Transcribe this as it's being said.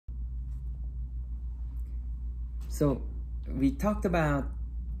So we talked about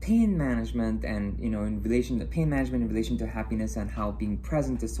pain management and, in relation to pain management in relation to happiness, and how being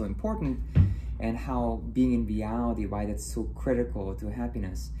present is so important, and how being in reality, why that's so critical to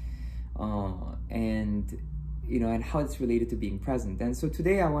happiness, and how it's related to being present. And so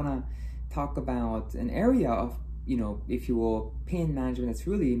today I want to talk about an area of, if you will, pain management that's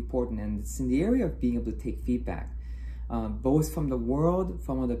really important, and it's in the area of being able to take feedback, both from the world,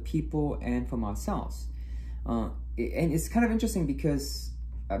 from other people, and from ourselves. And it's kind of interesting because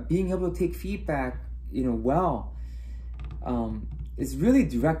being able to take feedback, is really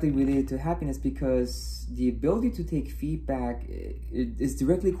directly related to happiness, because the ability to take feedback is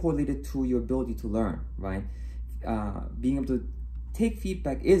directly correlated to your ability to learn, right? Being able to take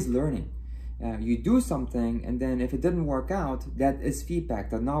feedback is learning. You do something, and then if it didn't work out, that is feedback.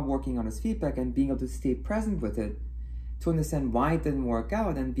 That not working on is feedback, and being able to stay present with it to understand why it didn't work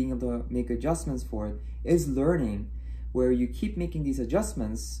out and being able to make adjustments for it is learning, where you keep making these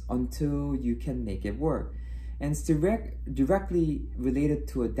adjustments until you can make it work. And it's directly related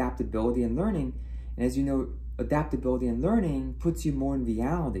to adaptability and learning. And as you know, adaptability and learning puts you more in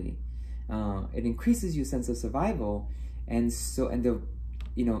reality. It increases your sense of survival, and the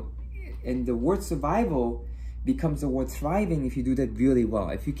word survival becomes the word thriving if you do that really well.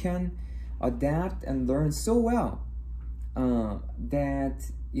 If you can adapt and learn so well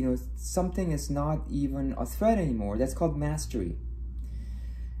that something is not even a threat anymore, that's called mastery.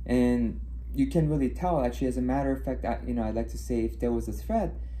 And you can really tell, actually, as a matter of fact, I'd like to say, if there was a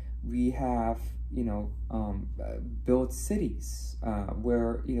threat, we have built cities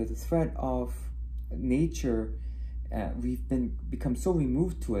where the threat of nature, we've become so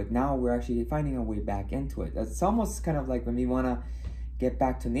removed to it. Now we're actually finding our way back into it. It's almost kind of like when we want to get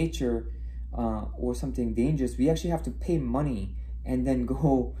back to nature or something dangerous, we actually have to pay money and then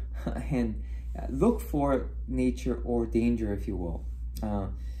go and look for nature or danger, if you will.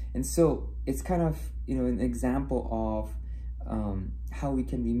 And so it's kind of an example of how we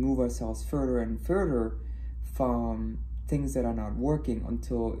can remove ourselves further and further from things that are not working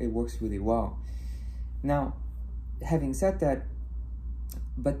until it works really well. Now, having said that,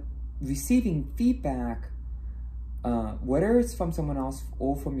 but receiving feedback, whether it's from someone else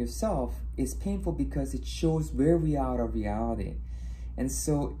or from yourself, is painful because it shows where we are out of reality. And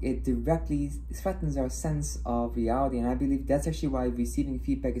so it directly threatens our sense of reality. And I believe that's actually why receiving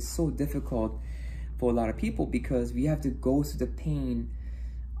feedback is so difficult for a lot of people, because we have to go through the pain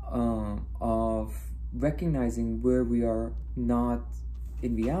of recognizing where we are not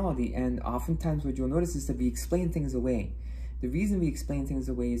in reality. And oftentimes what you'll notice is that we explain things away. The reason we explain things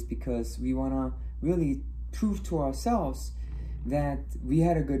away is because we want to really prove to ourselves that we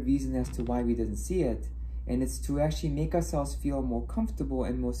had a good reason as to why we didn't see it. And it's to actually make ourselves feel more comfortable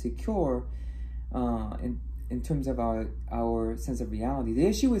and more secure in terms of our sense of reality. The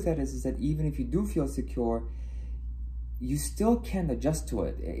issue with that is that even if you do feel secure, you still can't adjust to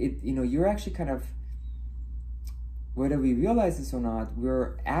it. You're actually kind of, whether we realize this or not,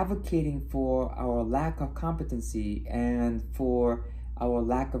 we're advocating for our lack of competency and for our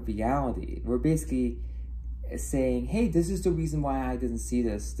lack of reality. We're basically saying, hey, this is the reason why I didn't see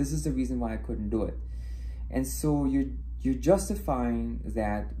this. This is the reason why I couldn't do it. And so you're justifying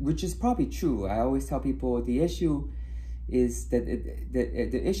that, which is probably true. I always tell people the issue is that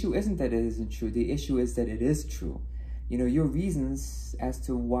the issue isn't that it isn't true. The issue is that it is true. Your reasons as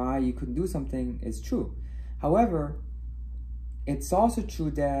to why you couldn't do something is true. However, it's also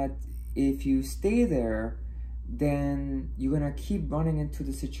true that if you stay there, then you're gonna keep running into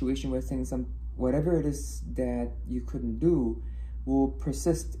the situation where things, whatever it is that you couldn't do, will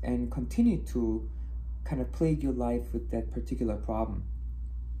persist and continue to kind of plague your life with that particular problem.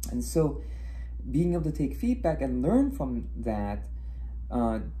 And so being able to take feedback and learn from that,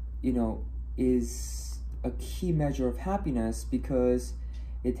 is a key measure of happiness, because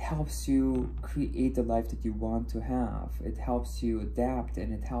it helps you create the life that you want to have. It helps you adapt,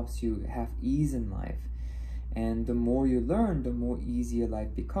 and it helps you have ease in life. And the more you learn, the more easier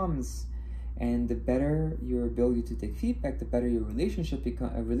life becomes. And the better your ability to take feedback, the better your relationships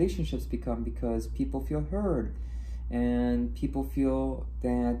become, because people feel heard, and people feel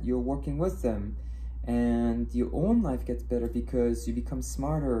that you're working with them, and your own life gets better because you become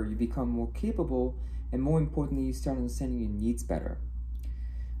smarter, you become more capable, and more importantly, you start understanding your needs better.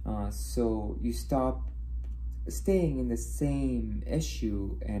 So you stop staying in the same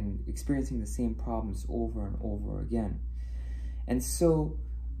issue and experiencing the same problems over and over again. And so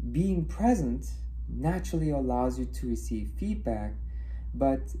being present naturally allows you to receive feedback,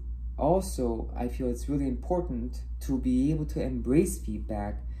 but also I feel it's really important to be able to embrace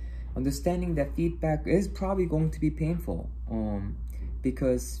feedback understanding that feedback is probably going to be painful,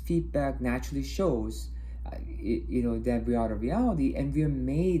 because feedback naturally shows, that we are out of reality, and we are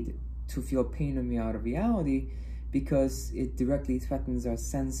made to feel pain when we are out of reality because it directly threatens our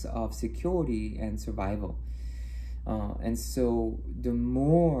sense of security and survival. And so the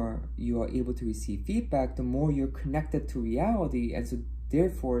more you are able to receive feedback, the more you're connected to reality, and so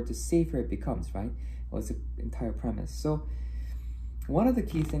therefore the safer it becomes, right? Well, it's the entire premise. So one of the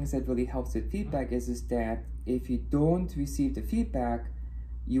key things that really helps with feedback is that if you don't receive the feedback,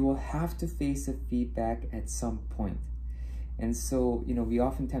 you will have to face the feedback at some point. And so, we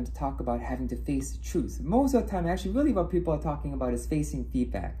oftentimes talk about having to face the truth. Most of the time, actually, really what people are talking about is facing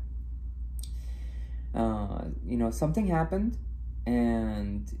feedback. Something happened,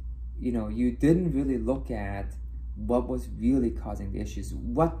 and, you didn't really look at what was really causing the issues,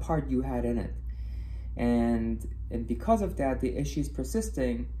 what part you had in it. And because of that, the issue is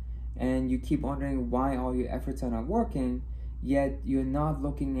persisting, and you keep wondering why all your efforts are not working, yet you're not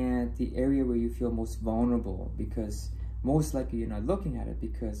looking at the area where you feel most vulnerable, because most likely you're not looking at it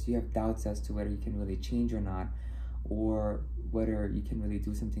because you have doubts as to whether you can really change or not, or whether you can really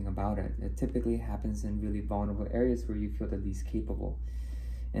do something about it. It typically happens in really vulnerable areas where you feel the least capable.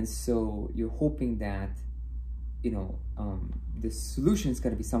 And so you're hoping that, the solution is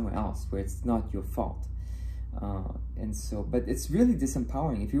going to be somewhere else where it's not your fault. But it's really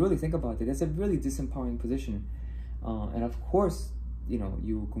disempowering. If you really think about it, it's a really disempowering position. And of course,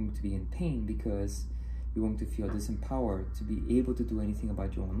 you're going to be in pain because you're going to feel disempowered to be able to do anything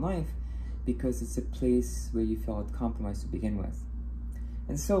about your own life, because it's a place where you felt compromised to begin with.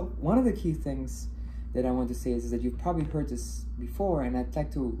 And so one of the key things that I want to say is that you've probably heard this before, and I'd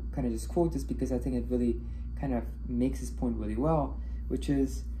like to kind of just quote this because I think it really kind of makes this point really well, which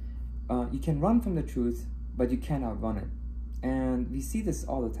is, you can run from the truth, but you can't outrun it. And we see this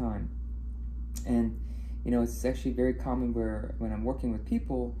all the time. And, it's actually very common when I'm working with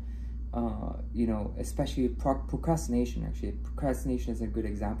people, especially procrastination. Actually, procrastination is a good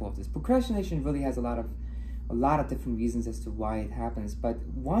example of this. Procrastination really has a lot of different reasons as to why it happens, but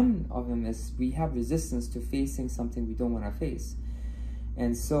one of them is we have resistance to facing something we don't want to face.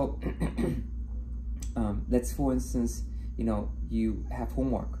 And so let's, for instance, you have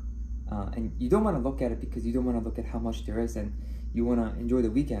homework, and you don't want to look at it because you don't want to look at how much there is, and you want to enjoy the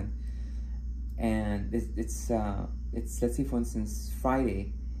weekend. And it's let's say, for instance,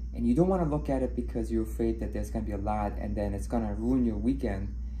 Friday, and you don't want to look at it because you're afraid that there's going to be a lot, and then it's going to ruin your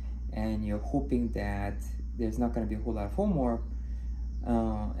weekend, and you're hoping that there's not going to be a whole lot of homework,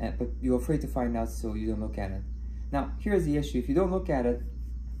 but you're afraid to find out, so you don't look at it. Now, here's the issue. If you don't look at it,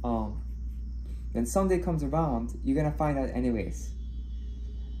 when Sunday comes around, you're going to find out anyways.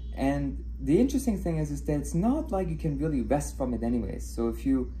 And the interesting thing is that it's not like you can really rest from it anyways. So if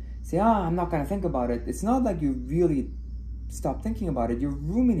you say, I'm not going to think about it, it's not like you really stop thinking about it, you're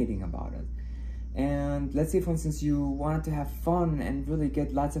ruminating about it. And let's say, for instance, you wanted to have fun and really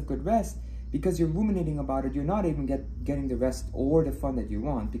get lots of good rest. Because you're ruminating about it, you're not even getting the rest or the fun that you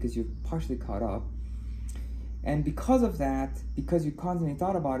want, because you're partially caught up. And because of that, because you constantly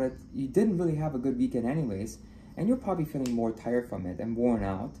thought about it, you didn't really have a good weekend anyways, and you're probably feeling more tired from it and worn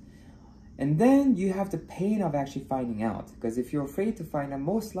out. And then you have the pain of actually finding out, because if you're afraid to find out,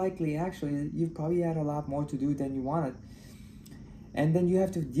 most likely actually you've probably had a lot more to do than you wanted. And then you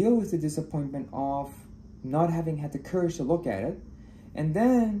have to deal with the disappointment of not having had the courage to look at it. And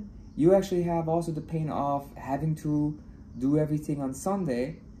then you actually have also the pain of having to do everything on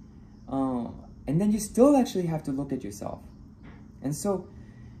Sunday, and then you still actually have to look at yourself. And so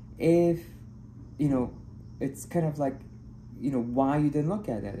if, it's kind of like, why you didn't look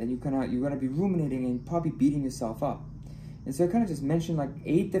at it, and you're gonna be ruminating and probably beating yourself up. And so I kind of just mentioned like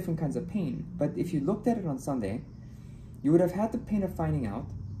 8 different kinds of pain. But if you looked at it on Sunday, you would have had the pain of finding out,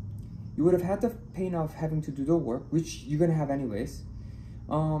 you would have had the pain of having to do the work, which you're gonna have anyways,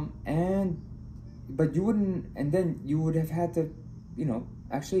 but you wouldn't, and then you would have had to,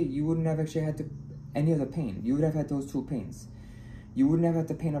 actually you wouldn't have actually had to any other pain. You would have had those 2 pains. You wouldn't have had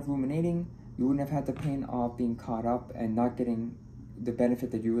the pain of ruminating, you wouldn't have had the pain of being caught up and not getting the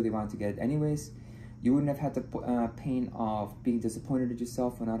benefit that you really wanted to get anyways. You wouldn't have had the pain of being disappointed at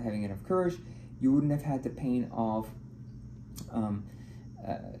yourself for not having enough courage. You wouldn't have had the pain of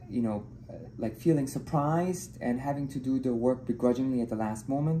like feeling surprised and having to do the work begrudgingly at the last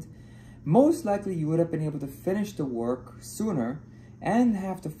moment. Most likely you would have been able to finish the work sooner and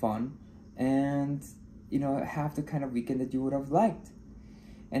have the fun and, have the kind of weekend that you would have liked.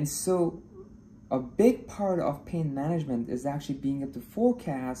 And so a big part of pain management is actually being able to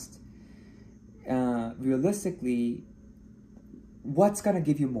forecast realistically what's going to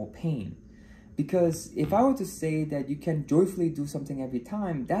give you more pain. Because if I were to say that you can joyfully do something every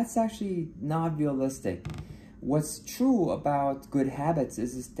time, that's actually not realistic. What's true about good habits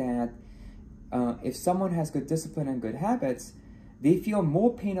is that if someone has good discipline and good habits, they feel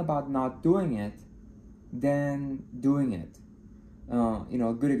more pain about not doing it than doing it. You know,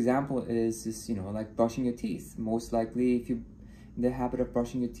 a good example is you know, like brushing your teeth. Most likely, if you're in the habit of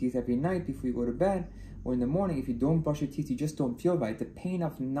brushing your teeth every night before you go to bed, or in the morning, if you don't brush your teeth, you just don't feel right. The pain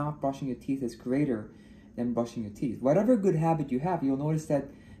of not brushing your teeth is greater than brushing your teeth. Whatever good habit you have, you'll notice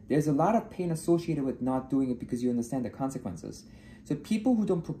that there's a lot of pain associated with not doing it because you understand the consequences. So people who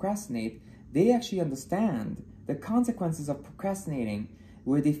don't procrastinate, they actually understand the consequences of procrastinating,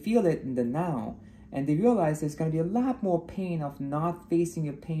 where they feel it in the now, and they realize there's going to be a lot more pain of not facing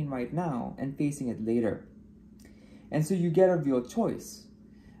your pain right now and facing it later. And so you get a real choice.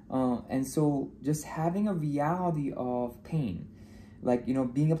 And so just having a reality of pain, like, you know,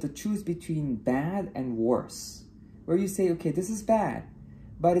 being able to choose between bad and worse, where you say, okay, this is bad,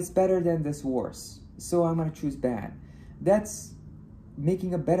 but it's better than this worse, so I'm going to choose bad. That's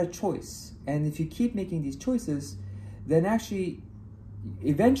making a better choice. And if you keep making these choices, then actually,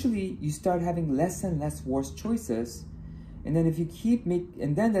 eventually, you start having less and less worse choices. And then if you keep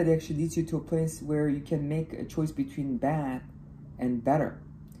and then that actually leads you to a place where you can make a choice between bad and better.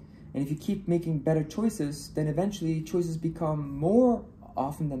 And if you keep making better choices, then eventually choices become more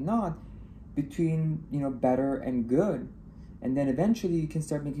often than not between, you know, better and good. And then eventually you can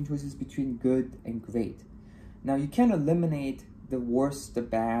start making choices between good and great. Now, you can't eliminate the worst, the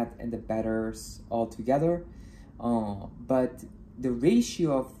bad, and the betters altogether, but the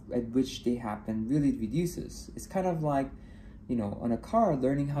ratio at which they happen really reduces. It's kind of like, you know, on a car,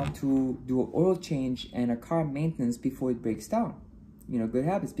 learning how to do an oil change and a car maintenance before it breaks down. You know, good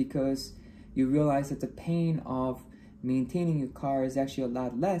habits, because you realize that the pain of maintaining your car is actually a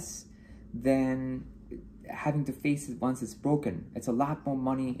lot less than having to face it once it's broken. It's a lot more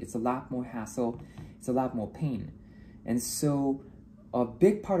money, it's a lot more hassle, it's a lot more pain. And so a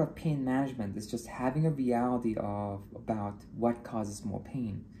big part of pain management is just having a reality about what causes more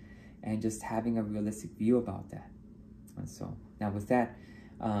pain, and just having a realistic view about that. And so now with that,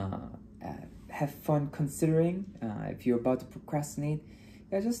 have fun considering if you're about to procrastinate.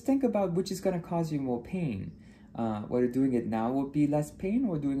 Just think about which is going to cause you more pain. Whether doing it now would be less pain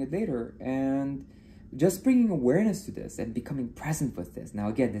or doing it later. And just bringing awareness to this and becoming present with this. Now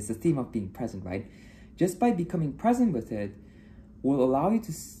again, there's the theme of being present, right? Just by becoming present with it will allow you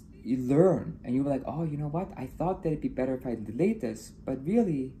to learn. And you'll be like, oh, you know what? I thought that it'd be better if I delayed this. But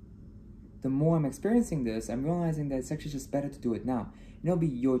really, the more I'm experiencing this, I'm realizing that it's actually just better to do it now. And it'll be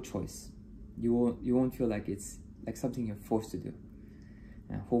your choice. You won't feel like it's like something you're forced to do.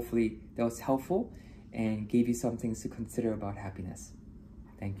 Hopefully that was helpful and gave you some things to consider about happiness.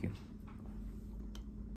 Thank you.